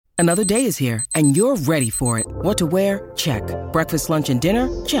Another day is here, and you're ready for it. What to wear? Check. Breakfast, lunch, and dinner?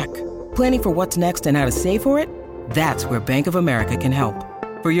 Check. Planning for what's next and how to save for it? That's where Bank of America can help.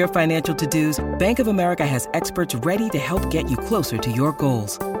 For your financial to-dos, Bank of America has experts ready to help get you closer to your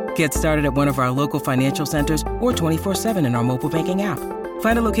goals. Get started at one of our local financial centers or 24/7 in our mobile banking app.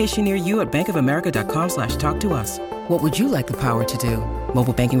 Find a location near you at bankofamerica.com/talktous. What would you like the power to do?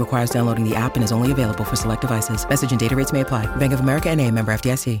 Mobile banking requires downloading the app and is only available for select devices. Message and data rates may apply. Bank of America N.A., member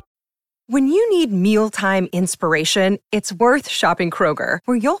FDIC. When you need mealtime inspiration, it's worth shopping Kroger,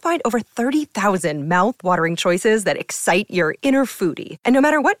 where you'll find over 30,000 mouth-watering choices that excite your inner foodie. And no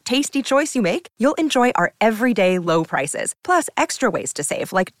matter what tasty choice you make, you'll enjoy our everyday low prices, plus extra ways to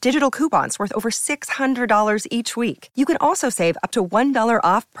save, like digital coupons worth over $600 each week. You can also save up to $1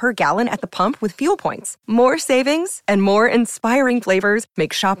 off per gallon at the pump with fuel points. More savings and more inspiring flavors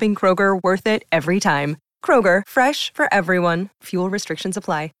make shopping Kroger worth it every time. Kroger, fresh for everyone. Fuel restrictions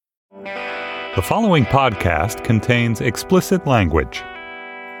apply. The following podcast contains explicit language.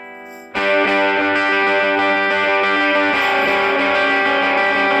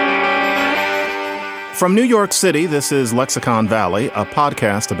 From New York City, this is Lexicon Valley, a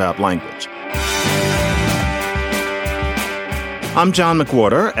podcast about language. I'm John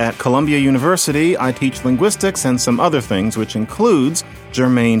McWhorter. At Columbia University, I teach linguistics and some other things, which includes,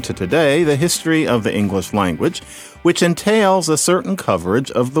 germane to today, the history of the English language, which entails a certain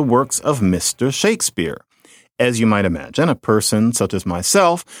coverage of the works of Mr. Shakespeare. As you might imagine, a person such as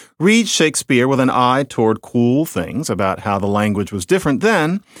myself reads Shakespeare with an eye toward cool things about how the language was different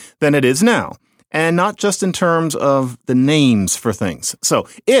then than it is now, and not just in terms of the names for things. So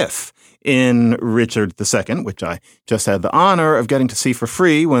if in Richard II, which I just had the honor of getting to see for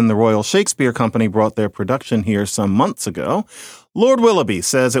free when the Royal Shakespeare Company brought their production here some months ago, Lord Willoughby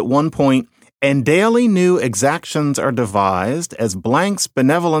says at one point, "And daily new exactions are devised as blanks,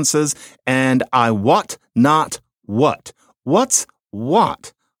 benevolences, and I wot not what." What's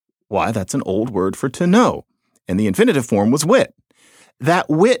what? Why, that's an old word for to know. And the infinitive form was wit. That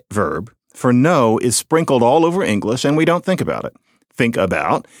wit verb for know is sprinkled all over English, and we don't think about it. Think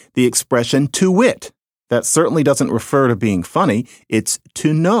about the expression to wit. That certainly doesn't refer to being funny. It's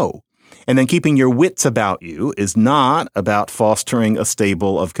to know. And then keeping your wits about you is not about fostering a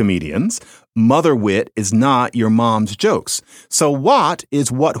stable of comedians. Mother wit is not your mom's jokes. So what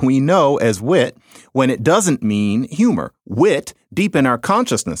is what we know as wit when it doesn't mean humor? Wit, deep in our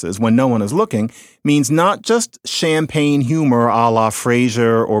consciousnesses when no one is looking, means not just champagne humor a la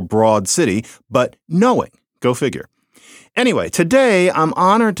Frasier or Broad City, but knowing. Go figure. Anyway, today I'm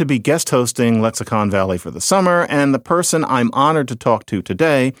honored to be guest hosting Lexicon Valley for the summer, and the person I'm honored to talk to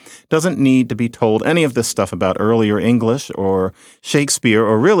today doesn't need to be told any of this stuff about earlier English or Shakespeare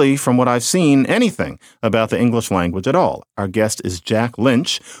or really, from what I've seen, anything about the English language at all. Our guest is Jack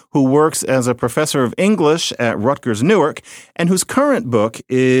Lynch, who works as a professor of English at Rutgers Newark and whose current book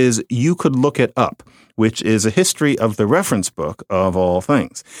is You Could Look It Up, which is a history of the reference book of all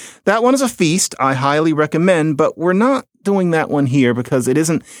things. That one is a feast I highly recommend, but we're not doing that one here because it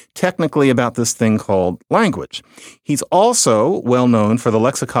isn't technically about this thing called language. He's also well known for the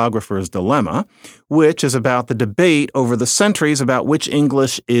Lexicographer's Dilemma, which is about the debate over the centuries about which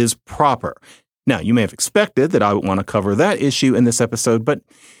English is proper. Now, you may have expected that I would want to cover that issue in this episode, but,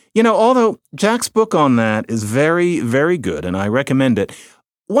 although Jack's book on that is very, very good, and I recommend it,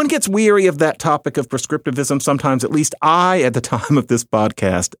 one gets weary of that topic of prescriptivism sometimes. At least I, at the time of this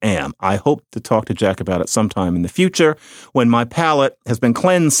podcast, am. I hope to talk to Jack about it sometime in the future when my palate has been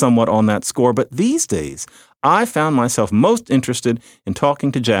cleansed somewhat on that score. But these days, I found myself most interested in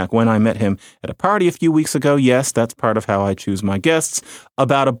talking to Jack when I met him at a party a few weeks ago. Yes, that's part of how I choose my guests,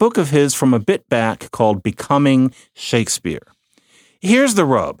 about a book of his from a bit back called Becoming Shakespeare. Here's the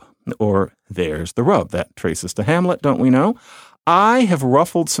rub, or there's the rub. That traces to Hamlet, don't we know? I have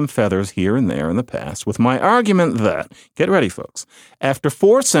ruffled some feathers here and there in the past with my argument that, get ready folks, after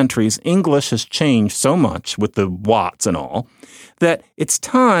 4 centuries, English has changed so much with the Watts and all, that it's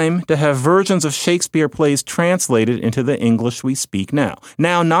time to have versions of Shakespeare plays translated into the English we speak now.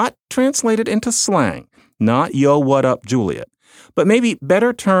 Now, not translated into slang, not yo, what up, Juliet, but maybe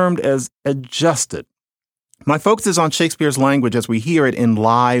better termed as adjusted. My focus is on Shakespeare's language as we hear it in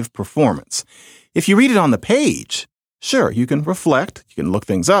live performance. If you read it on the page, sure, you can reflect, you can look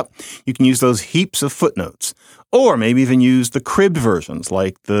things up, you can use those heaps of footnotes, or maybe even use the cribbed versions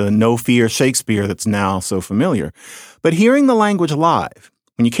like the No Fear Shakespeare that's now so familiar. But hearing the language live,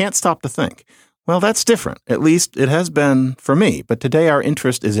 when you can't stop to think, well, that's different. At least it has been for me. But today our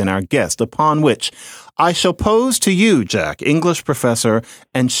interest is in our guest, upon which I shall pose to you, Jack, English professor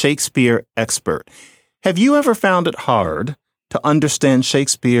and Shakespeare expert. Have you ever found it hard to understand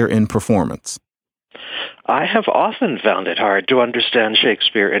Shakespeare in performance? I have often found it hard to understand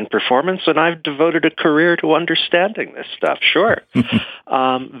Shakespeare in performance, and I've devoted a career to understanding this stuff, sure.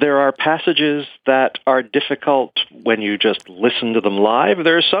 There are passages that are difficult when you just listen to them live.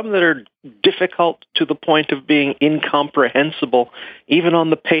 There are some that are difficult to the point of being incomprehensible, even on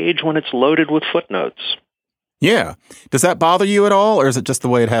the page when it's loaded with footnotes. Yeah. Does that bother you at all, or is it just the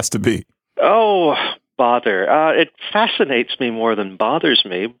way it has to be? Oh, bother. It fascinates me more than bothers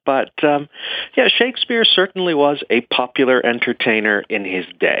me, but Shakespeare certainly was a popular entertainer in his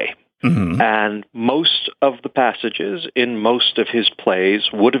day. Mm-hmm. And most of the passages in most of his plays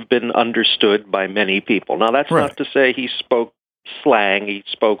would have been understood by many people. Now, that's not to say he spoke slang, he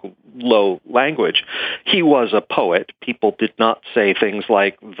spoke low language. He was a poet. People did not say things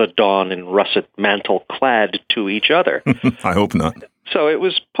like the dawn in russet mantle clad to each other. I hope not. So it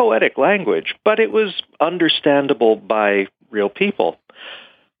was poetic language, but it was understandable by real people.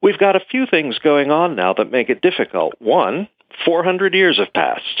 We've got a few things going on now that make it difficult. One, 400 years have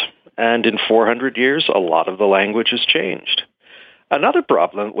passed, and in 400 years, a lot of the language has changed. Another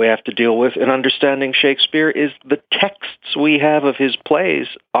problem we have to deal with in understanding Shakespeare is the texts we have of his plays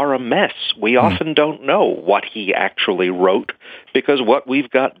are a mess. We often don't know what he actually wrote because what we've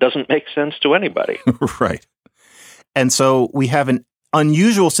got doesn't make sense to anybody. Right. And so we have an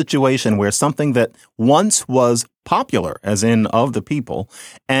unusual situation where something that once was popular, as in of the people,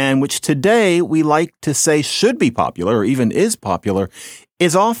 and which today we like to say should be popular or even is popular,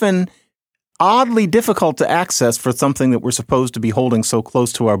 is often oddly difficult to access for something that we're supposed to be holding so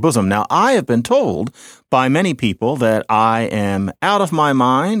close to our bosom. Now, I have been told by many people that I am out of my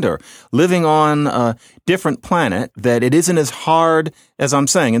mind or living on a different planet, that it isn't as hard as I'm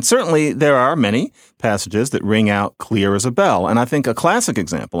saying. And certainly there are many passages that ring out clear as a bell. And I think a classic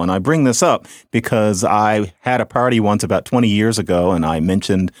example, and I bring this up because I had a party once about 20 years ago, and I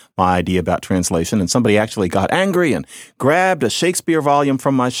mentioned my idea about translation, and somebody actually got angry and grabbed a Shakespeare volume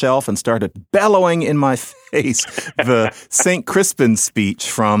from my shelf and started bellowing in my face the St. Crispin speech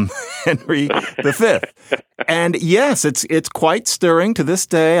from Henry V. And yes, it's quite stirring. To this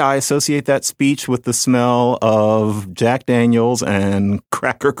day, I associate that speech with the smell of Jack Daniels and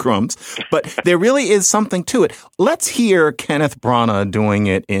cracker crumbs. But there really is something to it. Let's hear Kenneth Branagh doing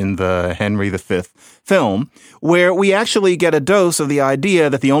it in the Henry V film, where we actually get a dose of the idea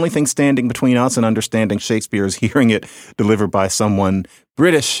that the only thing standing between us and understanding Shakespeare is hearing it delivered by someone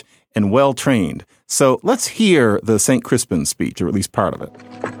British and well-trained. So let's hear the St. Crispin speech, or at least part of it.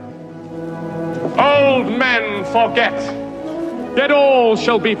 Old men forget, yet all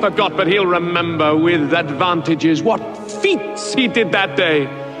shall be forgot, but he'll remember with advantages what feats he did that day.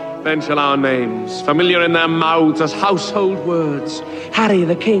 Then shall our names, familiar in their mouths as household words, Harry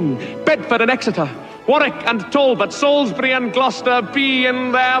the King, Bedford and Exeter, Warwick and Talbot, Salisbury and Gloucester, be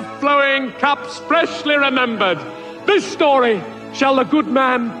in their flowing cups freshly remembered. This story shall the good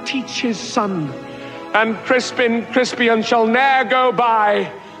man teach his son, and Crispian shall ne'er go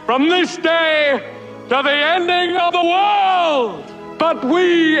by from this day to the ending of the world, but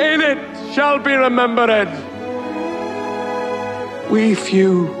we in it shall be remembered. We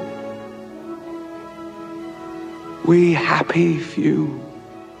few, we happy few,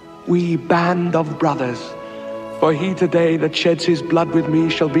 we band of brothers, for he today that sheds his blood with me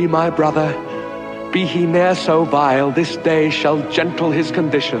shall be my brother. Be he ne'er so vile, this day shall gentle his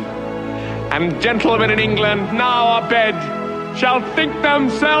condition. And gentlemen in England now abed shall think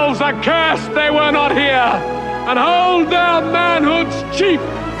themselves accursed they were not here, and hold their manhood's chief,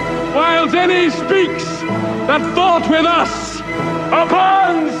 whiles any speaks that fought with us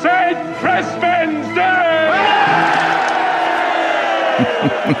upon St. Crispin's day!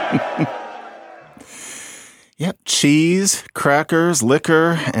 Yep, cheese, crackers,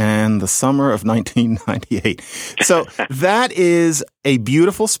 liquor, and the summer of 1998. So that is a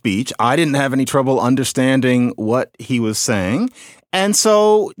beautiful speech. I didn't have any trouble understanding what he was saying. And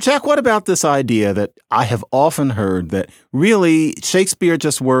so, Jack, what about this idea that I have often heard that really Shakespeare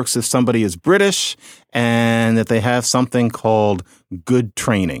just works if somebody is British and that they have something called good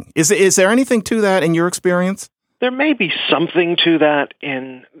training? Is there anything to that in your experience? There may be something to that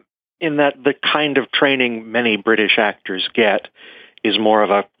in that the kind of training many British actors get is more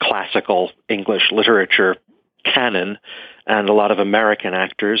of a classical English literature canon, and a lot of American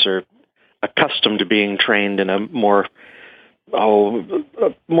actors are accustomed to being trained in a more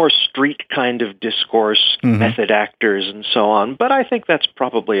street kind of discourse, method actors and so on. But I think that's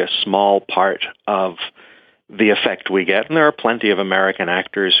probably a small part of the effect we get, and there are plenty of American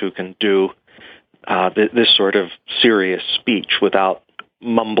actors who can do this sort of serious speech without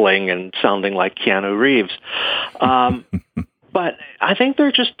mumbling and sounding like Keanu Reeves. But I think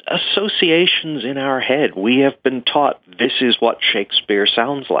they're just associations in our head. We have been taught this is what Shakespeare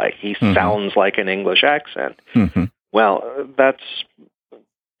sounds like. He sounds like an English accent. Well, that's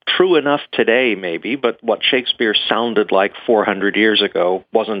true enough today, maybe, but what Shakespeare sounded like 400 years ago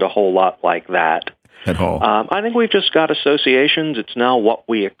wasn't a whole lot like that. At all. I think we've just got associations. It's now what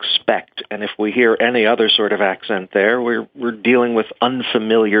we expect. And if we hear any other sort of accent there, we're dealing with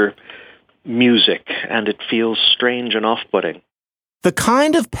unfamiliar music, and it feels strange and off-putting. The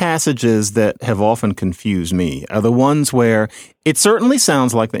kind of passages that have often confused me are the ones where it certainly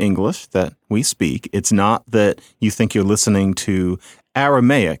sounds like the English that we speak. It's not that you think you're listening to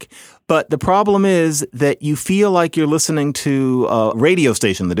Aramaic, but the problem is that you feel like you're listening to a radio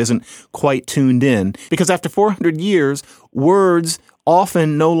station that isn't quite tuned in, because after 400 years, words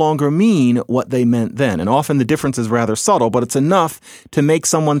often no longer mean what they meant then. And often the difference is rather subtle, but it's enough to make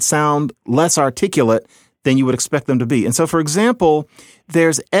someone sound less articulate than you would expect them to be. And so, for example,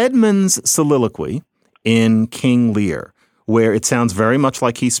 there's Edmund's soliloquy in King Lear, where it sounds very much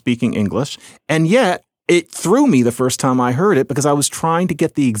like he's speaking English, and yet it threw me the first time I heard it because I was trying to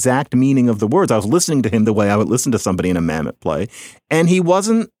get the exact meaning of the words. I was listening to him the way I would listen to somebody in a Mamet play, and he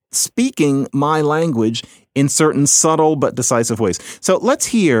wasn't speaking my language in certain subtle but decisive ways. So let's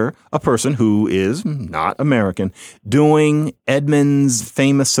hear a person who is not American doing Edmund's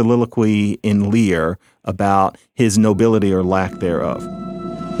famous soliloquy in Lear about his nobility or lack thereof.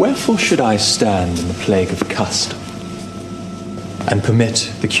 Wherefore should I stand in the plague of custom, and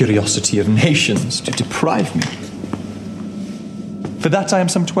permit the curiosity of nations to deprive me? For that I am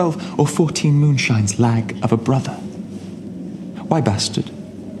some 12 or 14 moonshines lag of a brother. Why bastard?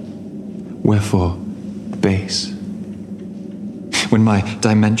 Wherefore base? When my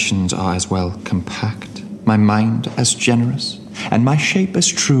dimensions are as well compact, my mind as generous, and my shape as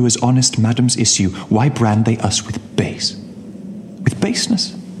true as honest madam's issue, why brand they us with base? With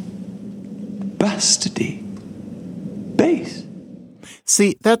baseness? Bastardy? Base?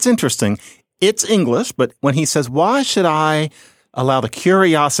 See, that's interesting. It's English, but when he says, why should I allow the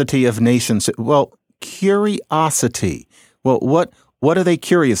curiosity of nations? Well, curiosity. Well, what are they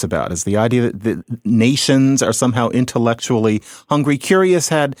curious about? Is the idea that the nations are somehow intellectually hungry? Curious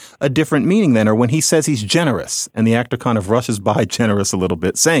had a different meaning then. Or when he says he's generous, and the actor kind of rushes by generous a little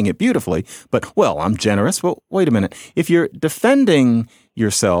bit, saying it beautifully, but, well, I'm generous. Well, wait a minute. If you're defending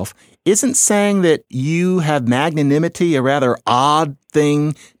yourself, isn't saying that you have magnanimity a rather odd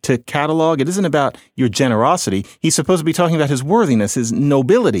thing to catalog? It isn't about your generosity. He's supposed to be talking about his worthiness, his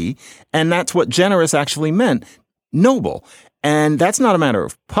nobility, and that's what generous actually meant, noble. And that's not a matter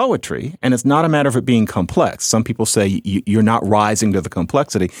of poetry, and it's not a matter of it being complex. Some people say you're not rising to the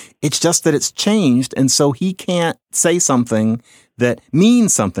complexity. It's just that it's changed, and so he can't say something that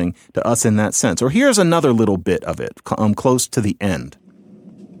means something to us in that sense. Or here's another little bit of it, close to the end.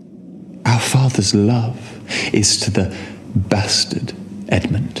 Our father's love is to the bastard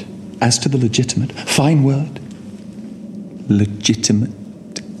Edmund, as to the legitimate. Fine word. Legitimate.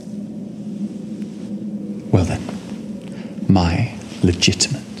 Well then, my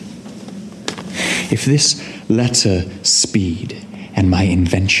legitimate. If this letter speed and my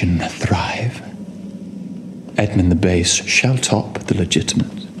invention thrive, Edmund the base shall top the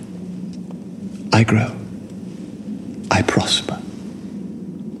legitimate. I grow. I prosper.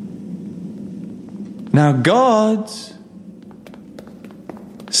 Now, gods,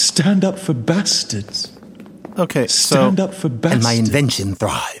 stand up for bastards. Okay, stand up for bastards. And my invention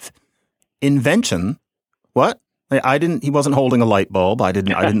thrive. Invention? What? He wasn't holding a light bulb. I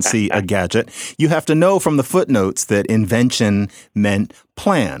didn't see a gadget. You have to know from the footnotes that invention meant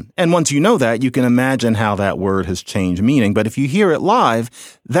plan. And once you know that, you can imagine how that word has changed meaning. But if you hear it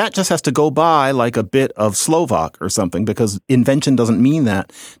live, that just has to go by like a bit of Slovak or something, because invention doesn't mean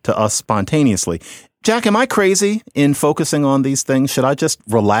that to us spontaneously. Jack, am I crazy in focusing on these things? Should I just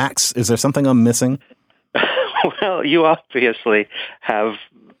relax? Is there something I'm missing? Well, you obviously have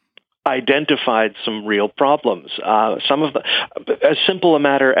identified some real problems. Some of as simple a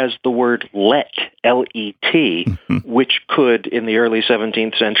matter as the word let, L-E-T, which could, in the early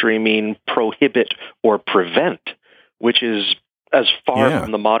 17th century, mean prohibit or prevent, which is as far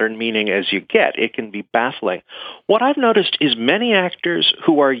from the modern meaning as you get. It can be baffling. What I've noticed is many actors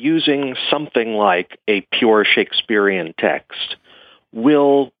who are using something like a pure Shakespearean text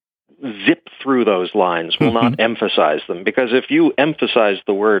will zip through those lines, will not emphasize them. Because if you emphasize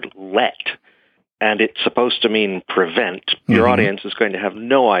the word let, and it's supposed to mean prevent, your audience is going to have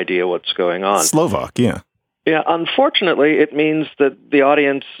no idea what's going on. Slovak, yeah. Yeah, unfortunately, it means that the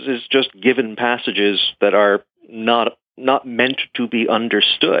audience is just given passages that are not meant to be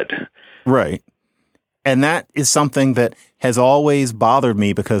understood. Right. And that is something that has always bothered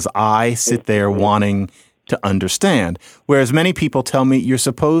me because I sit there wanting to understand. Whereas many people tell me you're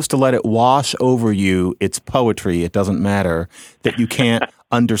supposed to let it wash over you. It's poetry. It doesn't matter that you can't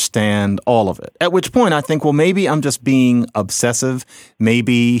understand all of it. At which point I think, well, maybe I'm just being obsessive.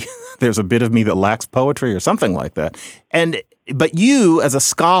 Maybe there's a bit of me that lacks poetry or something like that. But you, as a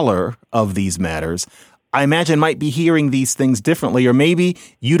scholar of these matters, I imagine might be hearing these things differently, or maybe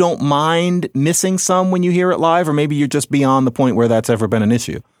you don't mind missing some when you hear it live, or maybe you're just beyond the point where that's ever been an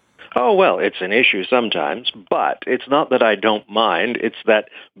issue. Oh, well, it's an issue sometimes, but it's not that I don't mind. It's that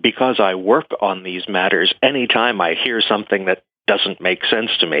because I work on these matters, anytime I hear something that doesn't make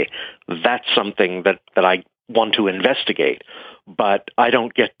sense to me, that's something that I want to investigate. But I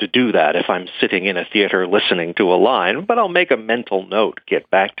don't get to do that if I'm sitting in a theater listening to a line, but I'll make a mental note, get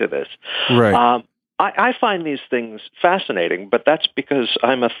back to this. Right. I find these things fascinating, but that's because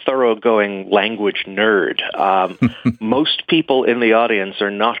I'm a thoroughgoing language nerd. Most people in the audience are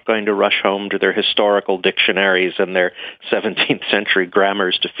not going to rush home to their historical dictionaries and their 17th century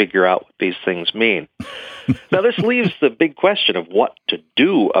grammars to figure out what these things mean. Now, this leaves the big question of what to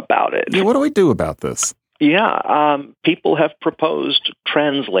do about it. Yeah, what do we do about this? Yeah, people have proposed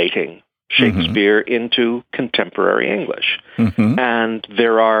translating Shakespeare into contemporary English. And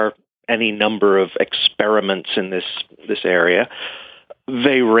there are any number of experiments in this area.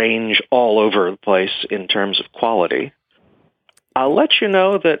 They range all over the place in terms of quality. I'll let you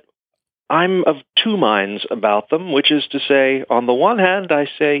know that I'm of two minds about them, which is to say, on the one hand, I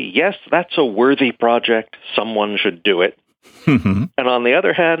say, yes, that's a worthy project. Someone should do it. And on the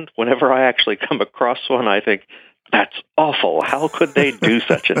other hand, whenever I actually come across one, I think, that's awful. How could they do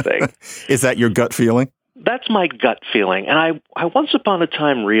such a thing? Is that your gut feeling? That's my gut feeling. And I once upon a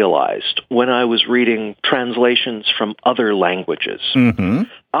time realized when I was reading translations from other languages,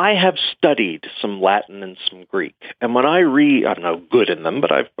 I have studied some Latin and some Greek. And when I read, I'm no good in them,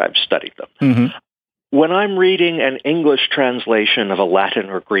 but I've studied them. When I'm reading an English translation of a Latin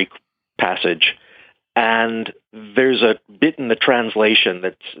or Greek passage, and there's a bit in the translation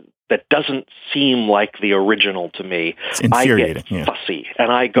that doesn't seem like the original to me, I get fussy,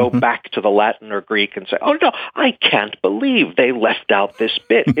 and I go back to the Latin or Greek and say, oh, no, I can't believe they left out this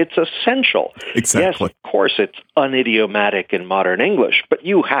bit. It's essential. Exactly. Yes, of course, it's unidiomatic in modern English, but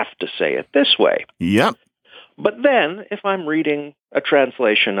you have to say it this way. Yep. But then, if I'm reading a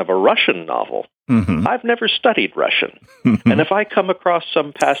translation of a Russian novel, I've never studied Russian. And if I come across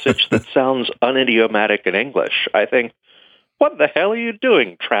some passage that sounds unidiomatic in English, I think, what the hell are you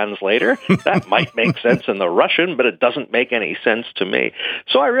doing, translator? That might make sense in the Russian, but it doesn't make any sense to me.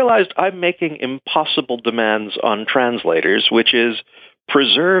 So I realized I'm making impossible demands on translators, which is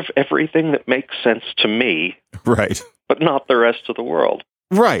preserve everything that makes sense to me, right, but not the rest of the world.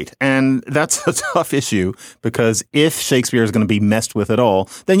 Right. And that's a tough issue because if Shakespeare is going to be messed with at all,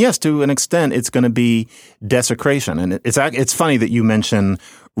 then yes, to an extent, it's going to be desecration. And it's funny that you mention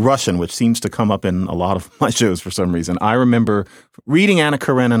Russian, which seems to come up in a lot of my shows for some reason. I remember reading Anna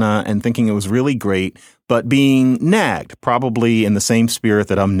Karenina and thinking it was really great, but being nagged, probably in the same spirit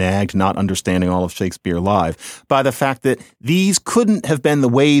that I'm nagged not understanding all of Shakespeare live, by the fact that these couldn't have been the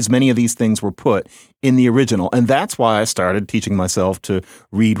ways many of these things were put in the original. And that's why I started teaching myself to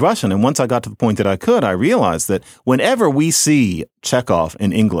read Russian. And once I got to the point that I could, I realized that whenever we see Chekhov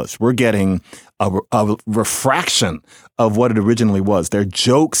in English, we're getting a refraction of what it originally was. There are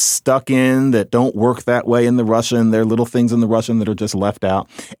jokes stuck in that don't work that way in the Russian. There are little things in the Russian that are just left out.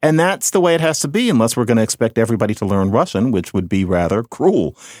 And that's the way it has to be unless we're going to expect everybody to learn Russian, which would be rather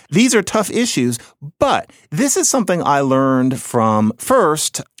cruel. These are tough issues, but this is something I learned from,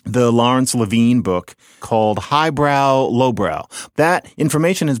 first, the Lawrence Levine book called Highbrow, Lowbrow. That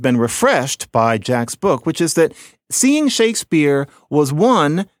information has been refreshed by Jack's book, which is that seeing Shakespeare was,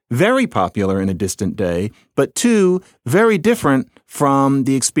 one, very popular in a distant day, but two, very different from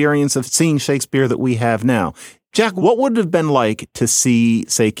the experience of seeing Shakespeare that we have now. Jack, what would it have been like to see,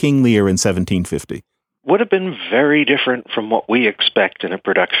 say, King Lear in 1750? Would have been very different from what we expect in a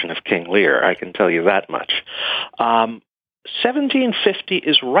production of King Lear, I can tell you that much. 1750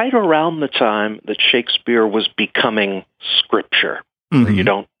 is right around the time that Shakespeare was becoming scripture. You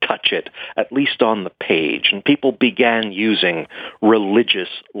don't touch it, at least on the page. And people began using religious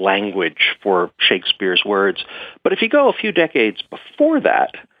language for Shakespeare's words. But if you go a few decades before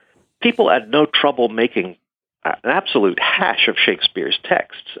that, people had no trouble making an absolute hash of Shakespeare's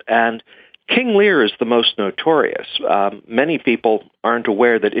texts. And King Lear is the most notorious. Many people aren't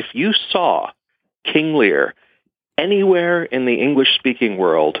aware that if you saw King Lear anywhere in the English-speaking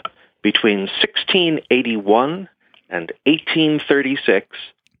world between 1681 and 1836,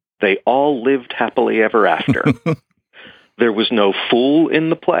 they all lived happily ever after. There was no fool in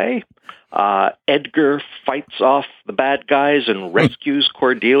the play. Edgar fights off the bad guys and rescues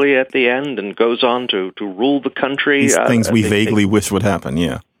Cordelia at the end and goes on to rule the country. These things we vaguely wish would happen,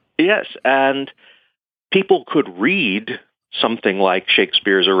 yeah. Yes, and people could read something like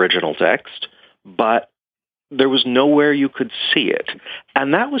Shakespeare's original text, but there was nowhere you could see it.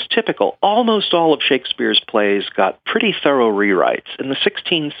 And that was typical. Almost all of Shakespeare's plays got pretty thorough rewrites. In the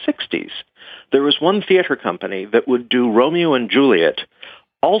 1660s, there was one theater company that would do Romeo and Juliet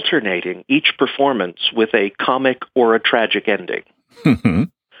alternating each performance with a comic or a tragic ending.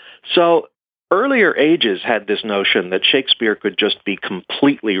 So earlier ages had this notion that Shakespeare could just be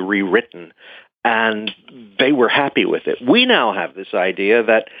completely rewritten, and they were happy with it. We now have this idea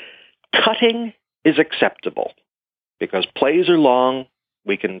that cutting is acceptable because plays are long.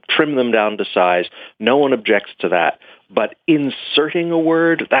 We can trim them down to size. No one objects to that. But inserting a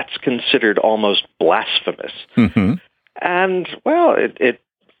word, that's considered almost blasphemous. And, well,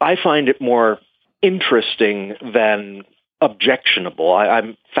 I find it more interesting than objectionable.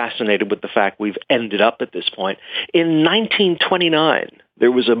 I'm fascinated with the fact we've ended up at this point. In 1929,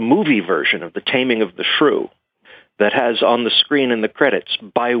 there was a movie version of The Taming of the Shrew that has on the screen in the credits,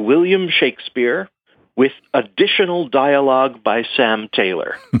 by William Shakespeare, with additional dialogue by Sam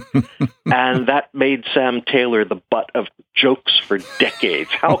Taylor. And that made Sam Taylor the butt of jokes for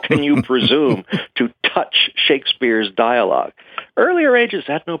decades. How can you presume to touch Shakespeare's dialogue? Earlier ages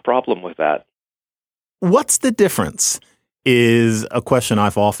had no problem with that. What's the difference is a question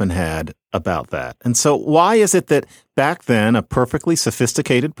I've often had about that. And so why is it that back then a perfectly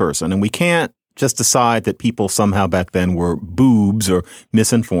sophisticated person, and we can't just decide that people somehow back then were boobs or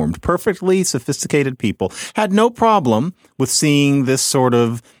misinformed, perfectly sophisticated people had no problem with seeing this sort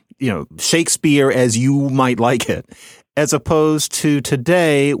of, Shakespeare as you might like it, as opposed to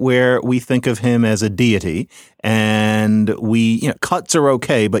today where we think of him as a deity and cuts are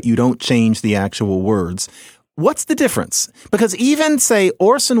okay, but you don't change the actual words. What's the difference? Because even, say,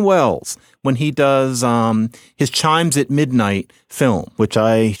 Orson Welles, when he does his Chimes at Midnight film, which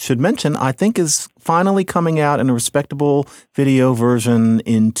I should mention, I think is finally coming out in a respectable video version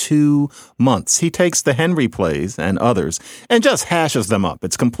in 2 months. He takes the Henry plays and others and just hashes them up.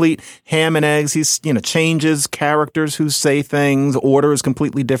 It's complete ham and eggs. He's, changes characters who say things. Order is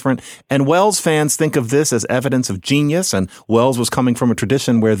completely different. And Welles fans think of this as evidence of genius. And Welles was coming from a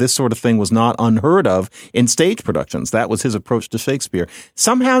tradition where this sort of thing was not unheard of in stage productions. That was his approach to Shakespeare.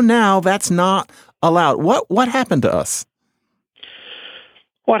 Somehow now that's not allowed. What happened to us?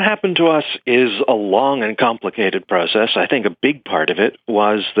 What happened to us is a long and complicated process. I think a big part of it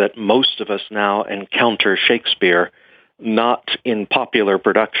was that most of us now encounter Shakespeare not in popular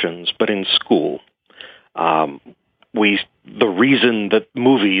productions, but in school. The reason that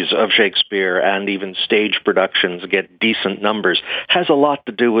movies of Shakespeare and even stage productions get decent numbers has a lot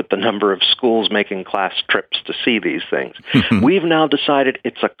to do with the number of schools making class trips to see these things. We've now decided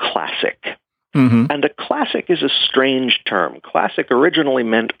it's a classic. And a classic is a strange term. Classic originally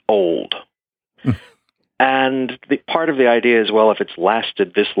meant old. And part of the idea is, well, if it's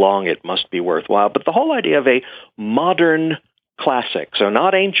lasted this long, it must be worthwhile. But the whole idea of a modern classic, so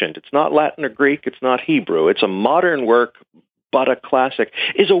not ancient, it's not Latin or Greek, it's not Hebrew, it's a modern work, but a classic,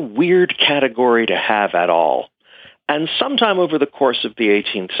 is a weird category to have at all. And sometime over the course of the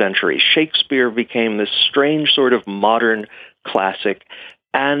 18th century, Shakespeare became this strange sort of modern classic.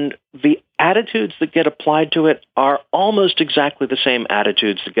 And the attitudes that get applied to it are almost exactly the same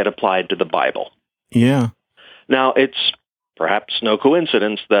attitudes that get applied to the Bible. Yeah. Now, it's perhaps no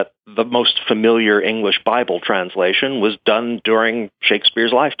coincidence that the most familiar English Bible translation was done during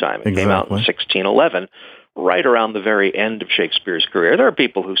Shakespeare's lifetime. It came out in 1611, right around the very end of Shakespeare's career. There are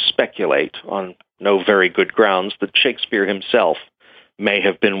people who speculate on no very good grounds that Shakespeare himself may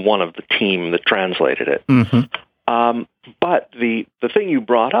have been one of the team that translated it. But the thing you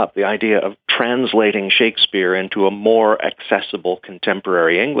brought up, the idea of translating Shakespeare into a more accessible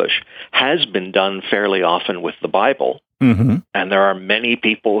contemporary English, has been done fairly often with the Bible. And there are many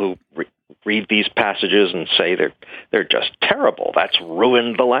people who read these passages and say they're just terrible. That's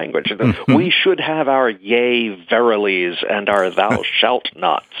ruined the language. We should have our yea, verilies and our thou shalt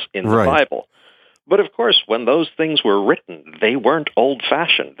nots in the Bible. But of course, when those things were written, they weren't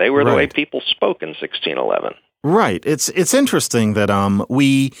old-fashioned. They were the way people spoke in 1611. Right. It's interesting that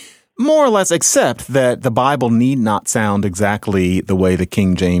we More or less, except that the Bible need not sound exactly the way the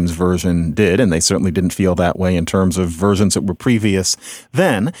King James Version did, and they certainly didn't feel that way in terms of versions that were previous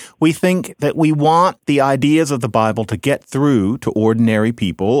then. We think that we want the ideas of the Bible to get through to ordinary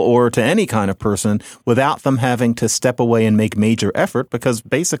people or to any kind of person without them having to step away and make major effort, because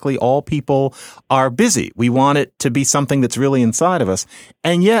basically all people are busy. We want it to be something that's really inside of us.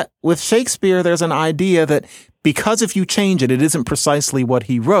 And yet, with Shakespeare, there's an idea that because if you change it, it isn't precisely what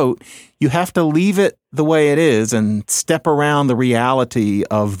he wrote, you have to leave it the way it is and step around the reality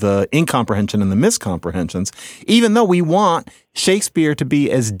of the incomprehension and the miscomprehensions, even though we want Shakespeare to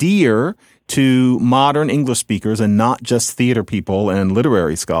be as dear to modern English speakers and not just theater people and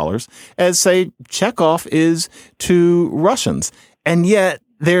literary scholars as, say, Chekhov is to Russians. And yet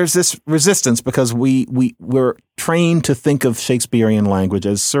there's this resistance because we're trained to think of Shakespearean language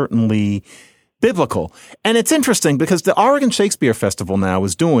as certainly biblical. And it's interesting because the Oregon Shakespeare Festival now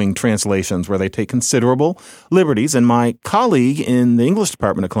is doing translations where they take considerable liberties. And my colleague in the English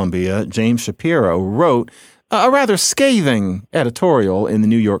department at Columbia, James Shapiro, wrote a rather scathing editorial in the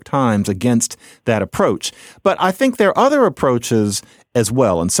New York Times against that approach. But I think there are other approaches as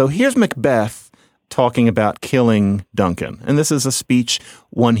well. And so here's Macbeth talking about killing Duncan. And this is a speech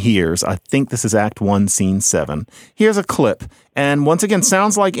one hears. I think this is Act 1, Scene 7. Here's a clip. And once again,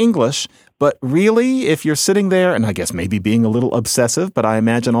 sounds like English, but really, if you're sitting there, and I guess maybe being a little obsessive, but I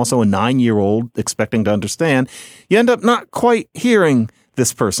imagine also a 9-year-old expecting to understand, you end up not quite hearing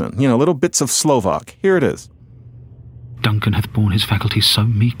this person. You know, little bits of Slovak. Here it is. Duncan hath borne his faculties so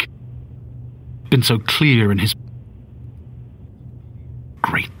meek, been so clear in his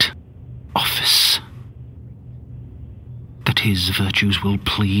great office, that his virtues will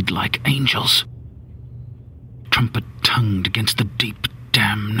plead like angels, trumpet-tongued against the deep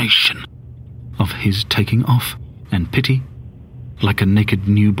damnation of his taking off, and pity, like a naked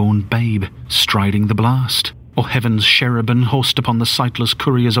newborn babe striding the blast, or heaven's cherubim horsed upon the sightless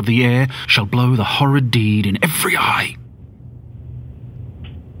couriers of the air, shall blow the horrid deed in every eye.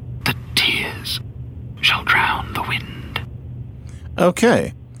 The tears shall drown the wind.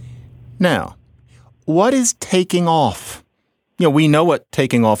 Okay. Now, what is taking off? You know, we know what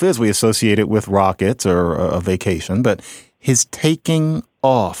taking off is. We associate it with rockets or a vacation, but his taking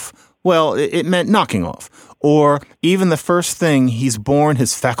off, well, it meant knocking off. Or even the first thing, he's born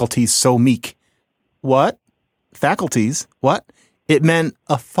his faculties so meek. What? Faculties? What? It meant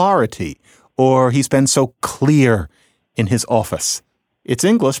authority. Or he's been so clear in his office. It's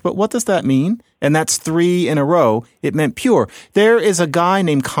English, but what does that mean? And that's 3 in a row. It meant pure. There is a guy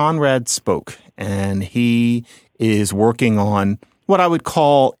named Conrad Spoke, and he is working on what I would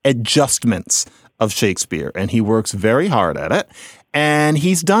call adjustments of Shakespeare, and he works very hard at it. And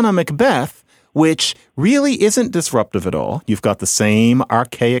he's done a Macbeth, which really isn't disruptive at all. You've got the same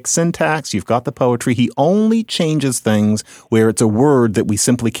archaic syntax. You've got the poetry. He only changes things where it's a word that we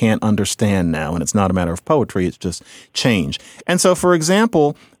simply can't understand now. And it's not a matter of poetry. It's just change. And so, for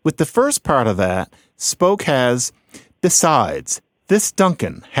example, with the first part of that, Spoke has, besides, this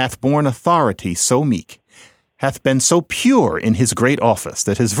Duncan hath borne authority so meek, hath been so pure in his great office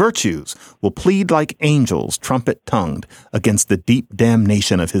that his virtues will plead like angels trumpet-tongued against the deep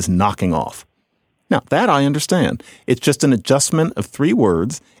damnation of his knocking off. Now, that I understand. It's just an adjustment of 3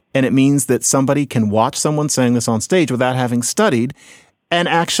 words, and it means that somebody can watch someone saying this on stage without having studied and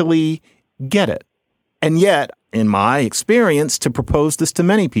actually get it. And yet, in my experience, to propose this to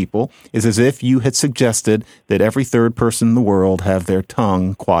many people is as if you had suggested that every third person in the world have their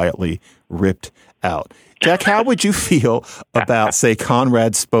tongue quietly ripped out. Jack, how would you feel about, say,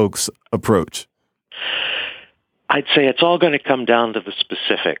 Conrad Spoke's approach? I'd say it's all going to come down to the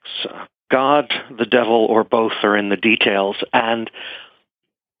specifics. God, the devil, or both are in the details. And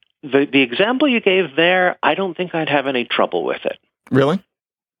the example you gave there, I don't think I'd have any trouble with it. Really?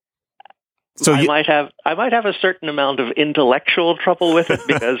 So I might have a certain amount of intellectual trouble with it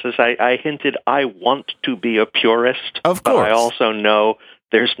because, as I hinted, I want to be a purist. Of course. But I also know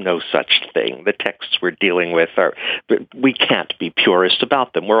there's no such thing. The texts we're dealing with we can't be purist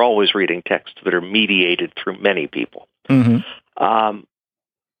about them. We're always reading texts that are mediated through many people. Mm-hmm.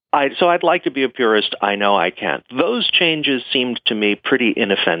 So I'd like to be a purist. I know I can't. Those changes seemed to me pretty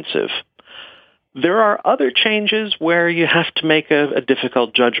inoffensive. There are other changes where you have to make a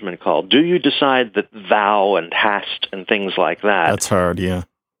difficult judgment call. Do you decide that thou and hast and things like that? That's hard, yeah.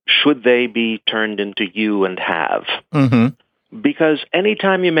 Should they be turned into you and have? Mm-hmm. Because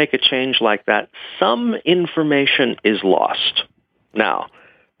anytime you make a change like that, some information is lost. Now,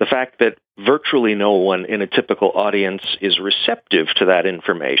 the fact that virtually no one in a typical audience is receptive to that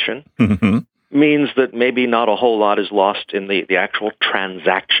information, mm-hmm. means that maybe not a whole lot is lost in the actual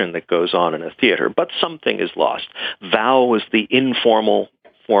transaction that goes on in a theater, but something is lost. Thou was the informal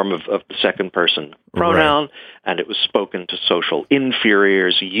form of the second person pronoun, and it was spoken to social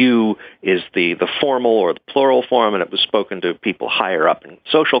inferiors. You is the formal or the plural form, and it was spoken to people higher up in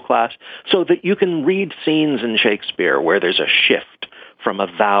social class, so that you can read scenes in Shakespeare where there's a shift from a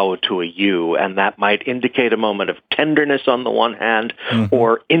thou to a you, and that might indicate a moment of tenderness on the one hand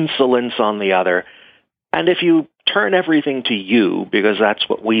or insolence on the other. And if you turn everything to you, because that's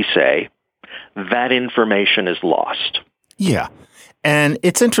what we say, that information is lost. Yeah. And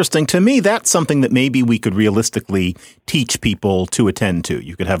it's interesting to me, that's something that maybe we could realistically teach people to attend to.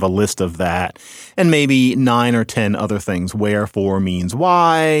 You could have a list of that and maybe 9 or 10 other things. Wherefore means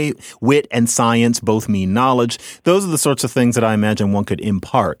why, wit and science both mean knowledge. Those are the sorts of things that I imagine one could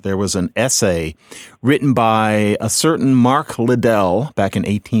impart. There was an essay written by a certain Mark Liddell back in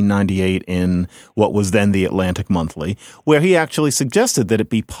 1898 in what was then the Atlantic Monthly, where he actually suggested that it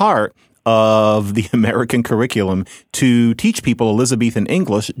be part of the American curriculum to teach people Elizabethan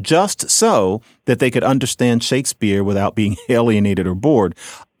English just so that they could understand Shakespeare without being alienated or bored.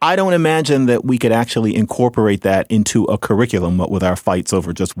 I don't imagine that we could actually incorporate that into a curriculum, what with our fights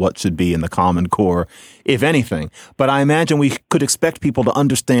over just what should be in the Common Core, if anything. But I imagine we could expect people to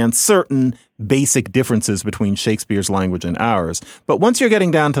understand certain basic differences between Shakespeare's language and ours. But once you're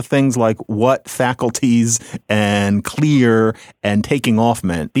getting down to things like what faculties and clear and taking off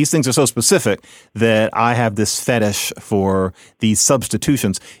meant, these things are so specific that I have this fetish for these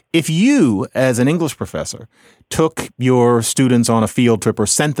substitutions. If you, as an English professor, took your students on a field trip or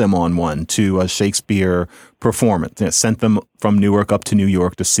sent them on one to a Shakespeare performance, sent them from Newark up to New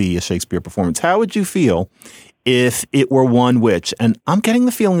York to see a Shakespeare performance, how would you feel if it were one which, and I'm getting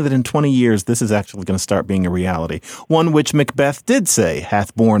the feeling that in 20 years this is actually going to start being a reality, one which Macbeth did say,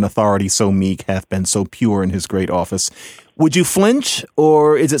 hath borne authority so meek, hath been so pure in his great office. Would you flinch,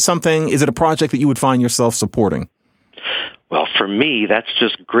 or is it a project that you would find yourself supporting? Well, for me, that's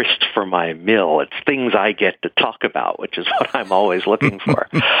just grist for my mill. It's things I get to talk about, which is what I'm always looking for.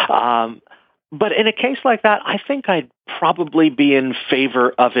 But in a case like that, I think I'd probably be in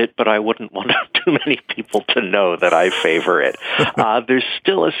favor of it, but I wouldn't want too many people to know that I favor it. There's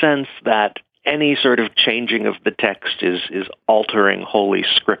still a sense that any sort of changing of the text is altering Holy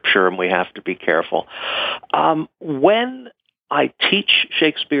Scripture, and we have to be careful. When I teach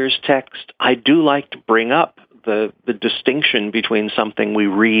Shakespeare's text, I do like to bring up the distinction between something we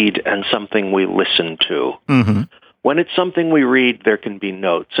read and something we listen to. Mm-hmm. When it's something we read, there can be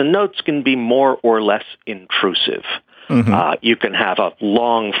notes, and notes can be more or less intrusive. Mm-hmm. You can have a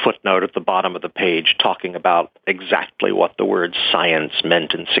long footnote at the bottom of the page talking about exactly what the word science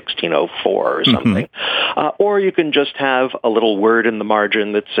meant in 1604 or something. Mm-hmm. Or you can just have a little word in the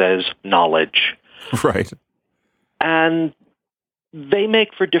margin that says knowledge. Right. And they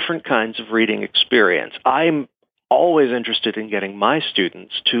make for different kinds of reading experience. I'm always interested in getting my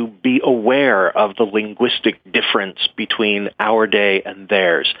students to be aware of the linguistic difference between our day and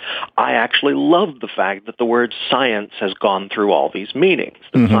theirs. I actually love the fact that the word science has gone through all these meanings.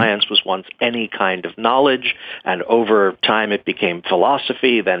 That science was once any kind of knowledge, and over time it became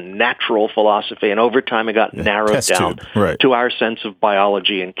philosophy, then natural philosophy, and over time it got narrowed down to our sense of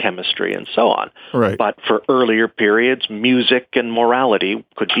biology and chemistry and so on. Right. But for earlier periods, music and morality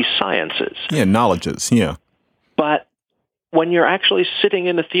could be sciences. Yeah, knowledges, yeah. But when you're actually sitting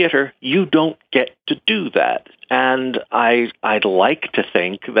in a theater, you don't get to do that. And I'd like to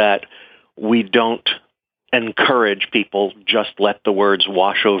think that we don't encourage people, just let the words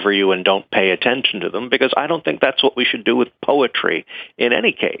wash over you and don't pay attention to them, because I don't think that's what we should do with poetry in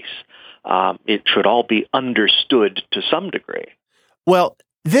any case. It should all be understood to some degree. Well,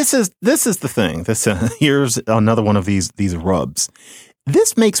 this is the thing. Here's another one of these rubs.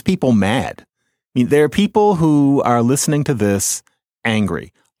 This makes people mad. I mean, there are people who are listening to this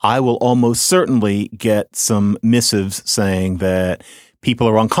angry. I will almost certainly get some missives saying that people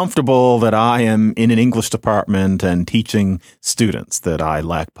are uncomfortable that I am in an English department and teaching students, that I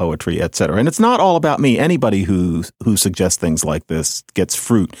lack poetry, etc. And it's not all about me. Anybody who suggests things like this gets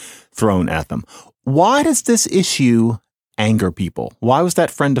fruit thrown at them. Why does this issue anger people? Why was that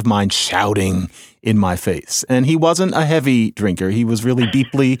friend of mine shouting in my face? And he wasn't a heavy drinker. He was really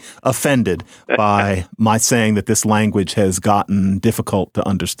deeply offended by my saying that this language has gotten difficult to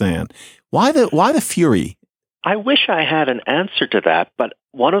understand. Why the fury? I wish I had an answer to that, but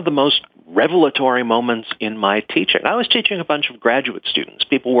one of the most revelatory moments in my teaching, I was teaching a bunch of graduate students,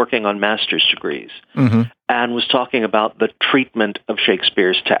 people working on master's degrees, and was talking about the treatment of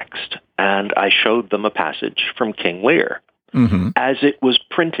Shakespeare's text. And I showed them a passage from King Lear. as it was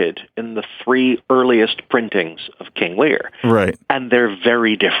printed in the 3 earliest printings of King Lear. Right. And they're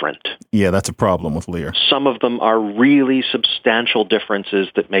very different. Yeah, that's a problem with Lear. Some of them are really substantial differences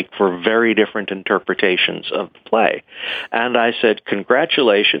that make for very different interpretations of the play. And I said,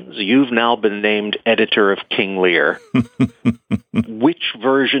 congratulations, you've now been named editor of King Lear. Which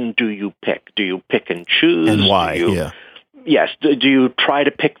version do you pick? Do you pick and choose? And why? Yes. Do you try to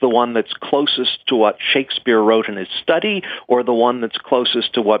pick the one that's closest to what Shakespeare wrote in his study, or the one that's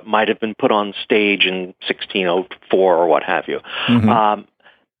closest to what might have been put on stage in 1604 or what have you?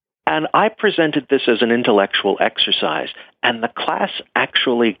 And I presented this as an intellectual exercise, and the class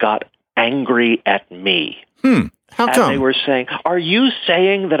actually got angry at me. How come? And they were saying, are you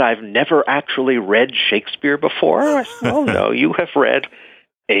saying that I've never actually read Shakespeare before? I said, oh, no, you have read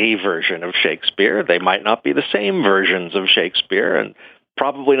a version of Shakespeare. They might not be the same versions of Shakespeare, and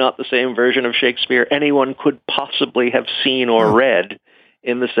probably not the same version of Shakespeare anyone could possibly have seen or read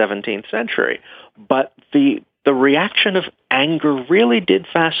in the 17th century. But the reaction of anger really did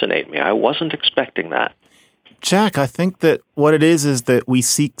fascinate me. I wasn't expecting that. Jack, I think that what it is that we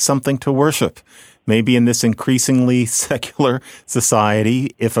seek something to worship. Maybe in this increasingly secular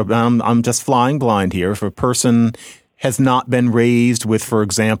society, if I'm just flying blind here, if a person has not been raised with, for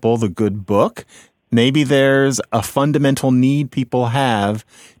example, the good book, maybe there's a fundamental need people have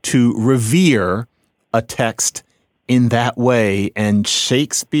to revere a text in that way, and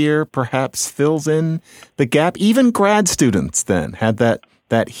Shakespeare perhaps fills in the gap. Even grad students then had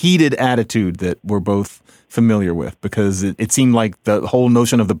that heated attitude that we're both familiar with, because it seemed like the whole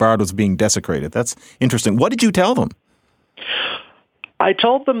notion of the bard was being desecrated. That's interesting. What did you tell them? I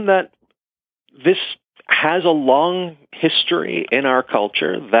told them that this has a long history in our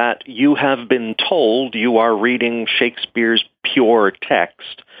culture, that you have been told you are reading Shakespeare's pure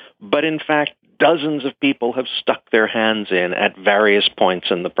text, but in fact, dozens of people have stuck their hands in at various points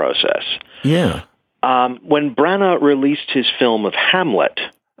in the process. Yeah. When Branagh released his film of Hamlet,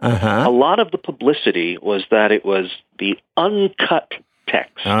 a lot of the publicity was that it was the uncut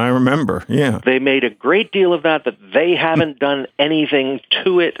text. I remember, yeah. They made a great deal of that they haven't done anything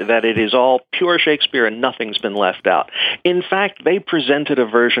to it, that it is all pure Shakespeare and nothing's been left out. In fact, they presented a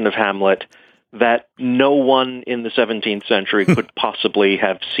version of Hamlet that no one in the 17th century could possibly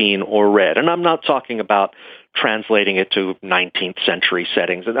have seen or read. And I'm not talking about translating it to 19th century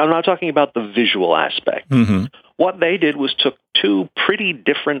settings. I'm not talking about the visual aspect. What they did was took 2 pretty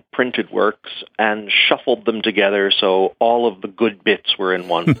different printed works and shuffled them together so all of the good bits were in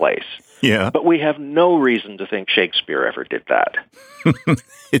one place. Yeah. But we have no reason to think Shakespeare ever did that.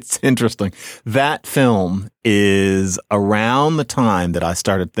 It's interesting. That film is around the time that I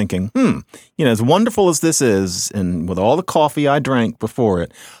started thinking, as wonderful as this is, and with all the coffee I drank before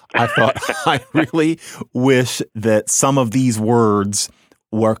it, I thought, I really wish that some of these words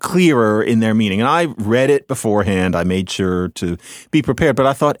were clearer in their meaning. And I read it beforehand. I made sure to be prepared, but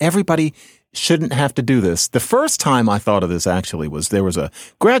I thought everybody shouldn't have to do this. The first time I thought of this actually was there was a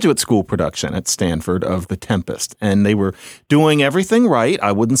graduate school production at Stanford of The Tempest, and they were doing everything right.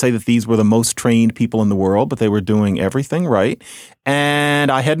 I wouldn't say that these were the most trained people in the world, but they were doing everything right. And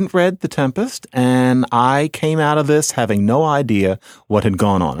I hadn't read The Tempest, and I came out of this having no idea what had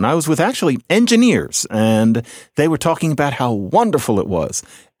gone on. And I was with actually engineers, and they were talking about how wonderful it was.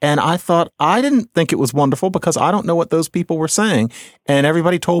 And I thought, I didn't think it was wonderful because I don't know what those people were saying. And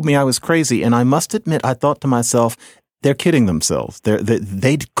everybody told me I was crazy. And I must admit, I thought to myself, they're kidding themselves.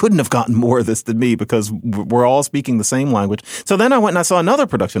 They couldn't have gotten more of this than me because we're all speaking the same language. So then I went and I saw another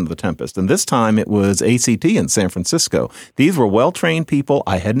production of The Tempest, and this time it was ACT in San Francisco. These were well-trained people.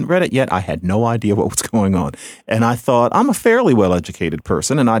 I hadn't read it yet. I had no idea what was going on. And I thought, I'm a fairly well-educated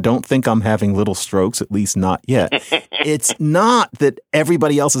person, and I don't think I'm having little strokes, at least not yet. It's not that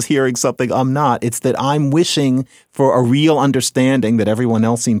everybody else is hearing something I'm not. It's that I'm wishing for a real understanding that everyone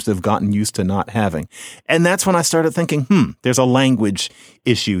else seems to have gotten used to not having. And that's when I started thinking, there's a language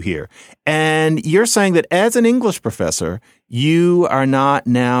issue here. And you're saying that as an English professor, you are not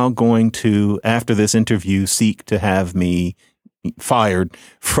now going to, after this interview, seek to have me fired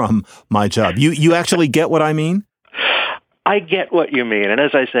from my job. You actually get what I mean? I get what you mean. And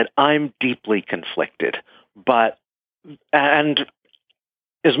as I said, I'm deeply conflicted. And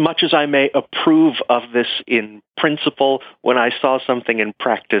as much as I may approve of this in principle, when I saw something in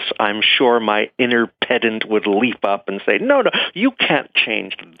practice, I'm sure my inner pedant would leap up and say, no, you can't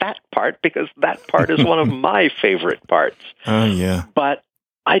change that part because that part is one of my favorite parts. Oh, yeah. But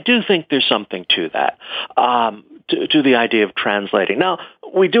I do think there's something to that, to the idea of translating. Now,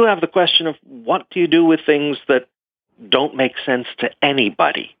 we do have the question of what do you do with things that don't make sense to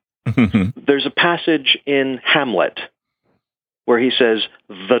anybody? There's a passage in Hamlet where he says,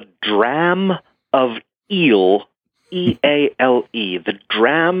 "The dram of eel, E-A-L-E, the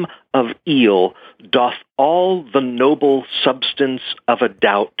dram of eel doth all the noble substance of a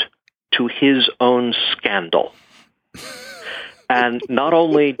doubt to his own scandal." And not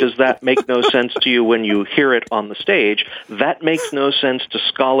only does that make no sense to you when you hear it on the stage, that makes no sense to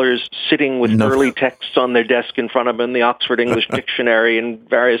scholars sitting with early texts on their desk in front of them, the Oxford English Dictionary and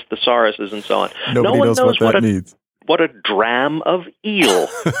various thesauruses and so on. Nobody knows what that means. What a dram of eel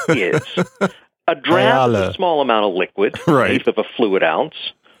is. A dram is a small amount of liquid, right, eighth of a fluid ounce,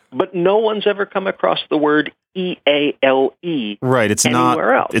 but no one's ever come across the word E-A-L-E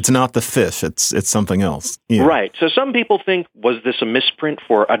anywhere else. It's not the fish. It's something else. Yeah. Right. So some people think, was this a misprint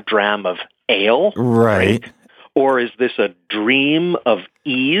for a dram of ale? Right. Or is this a dream of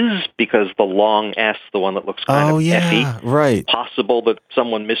ease? Because the long S, the one that looks kind of F-y. Right. Possible that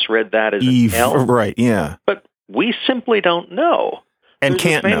someone misread that as Eve, an L. Right, yeah. But we simply don't know. And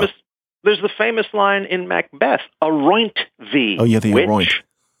can't know. There's the famous line in Macbeth, "Aroint thee, oh, yeah, the witch." aroint.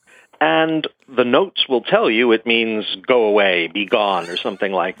 And the notes will tell you it means go away, be gone, or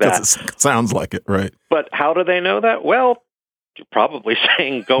something like that. It sounds like it, right? But how do they know that? Well, you're probably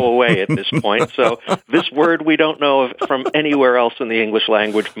saying go away at this point. So this word we don't know of from anywhere else in the English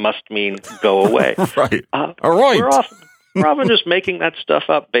language must mean go away. Right. Aroint. We're often just making that stuff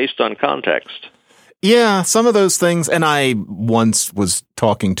up based on context. Yeah, some of those things, and I once was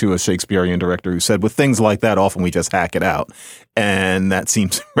talking to a Shakespearean director who said with things like that, often we just hack it out, and that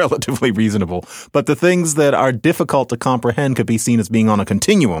seems relatively reasonable. But the things that are difficult to comprehend could be seen as being on a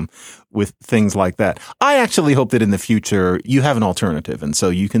continuum with things like that. I actually hope that in the future you have an alternative, and so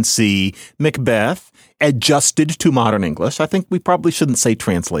you can see Macbeth adjusted to modern English. I think we probably shouldn't say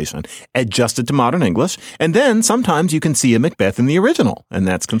translation. Adjusted to modern English. And then sometimes you can see a Macbeth in the original, and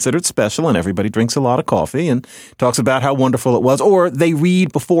that's considered special, and everybody drinks a lot of coffee and talks about how wonderful it was, or they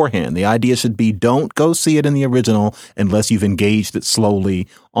read beforehand. The idea should be don't go see it in the original unless you've engaged it slowly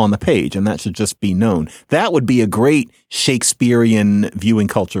on the page, and that should just be known. That would be a great Shakespearean viewing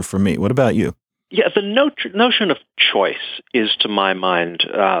culture for me. What about you? Yeah, the notion of choice is, to my mind,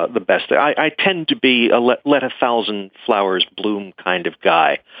 the best. I tend to be a let a thousand flowers bloom kind of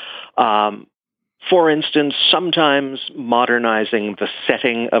guy. For instance, sometimes modernizing the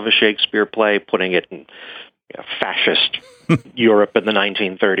setting of a Shakespeare play, putting it in fascist Europe in the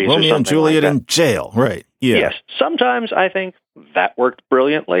 1930s. Romeo or and Juliet in jail, right? Yeah. Yes. Sometimes I think that worked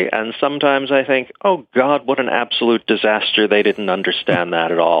brilliantly, and sometimes I think, oh, God, what an absolute disaster. They didn't understand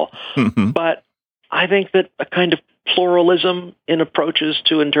that at all. But I think that a kind of pluralism in approaches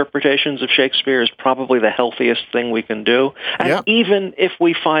to interpretations of Shakespeare is probably the healthiest thing we can do. And even if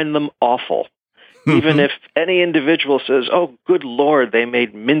we find them awful, even if any individual says, oh, good Lord, they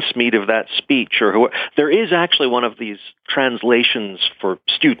made mincemeat of that speech, or there is actually one of these translations for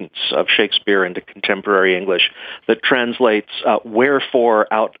students of Shakespeare into contemporary English that translates wherefore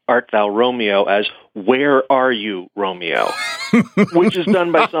art thou Romeo as where are you, Romeo, which is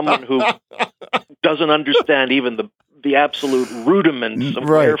done by someone who doesn't understand even the absolute rudiments of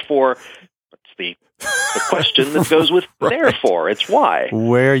wherefore. That's the question that goes with therefore. It's why.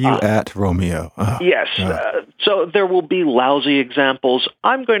 Where are you at, Romeo? Oh, yes. So there will be lousy examples.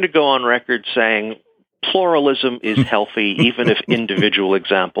 I'm going to go on record saying pluralism is healthy, even if individual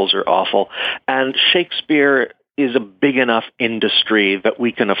examples are awful. And Shakespeare is a big enough industry that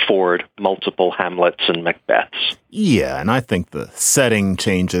we can afford multiple Hamlets and Macbeths. Yeah, and I think the setting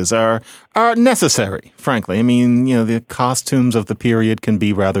changes are necessary, frankly. I mean, the costumes of the period can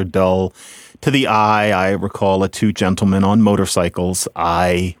be rather dull to the eye. I recall two gentlemen on motorcycles.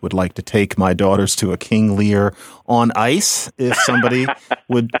 I would like to take my daughters to a King Lear on ice if somebody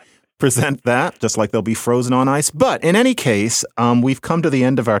would present that, just like they'll be frozen on ice. But in any case, we've come to the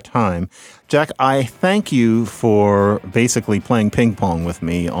end of our time. Jack, I thank you for basically playing ping pong with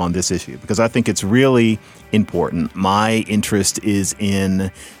me on this issue, because I think it's really important. My interest is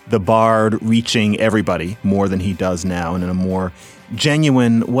in the Bard reaching everybody more than he does now and in a more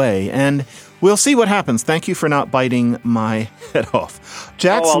genuine way. And we'll see what happens. Thank you for not biting my head off.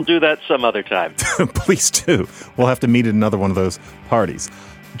 Jack's... I'll do that some other time. Please do. We'll have to meet at another one of those parties.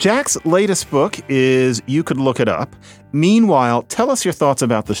 Jack's latest book is You Could Look It Up. Meanwhile, tell us your thoughts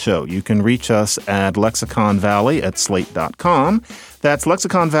about the show. You can reach us at lexiconvalley@slate.com. That's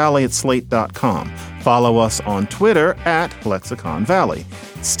lexiconvalley@slate.com. Follow us on Twitter @lexiconvalley.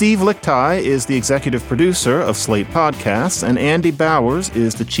 Steve Lichtai is the executive producer of Slate Podcasts, and Andy Bowers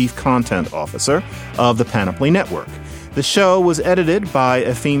is the chief content officer of the Panoply Network. The show was edited by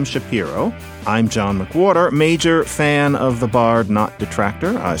Efim Shapiro. I'm John McWhorter, major fan of the Bard, not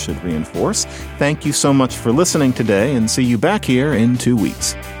detractor, I should reinforce. Thank you so much for listening today, and see you back here in 2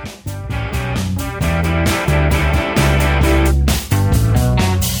 weeks.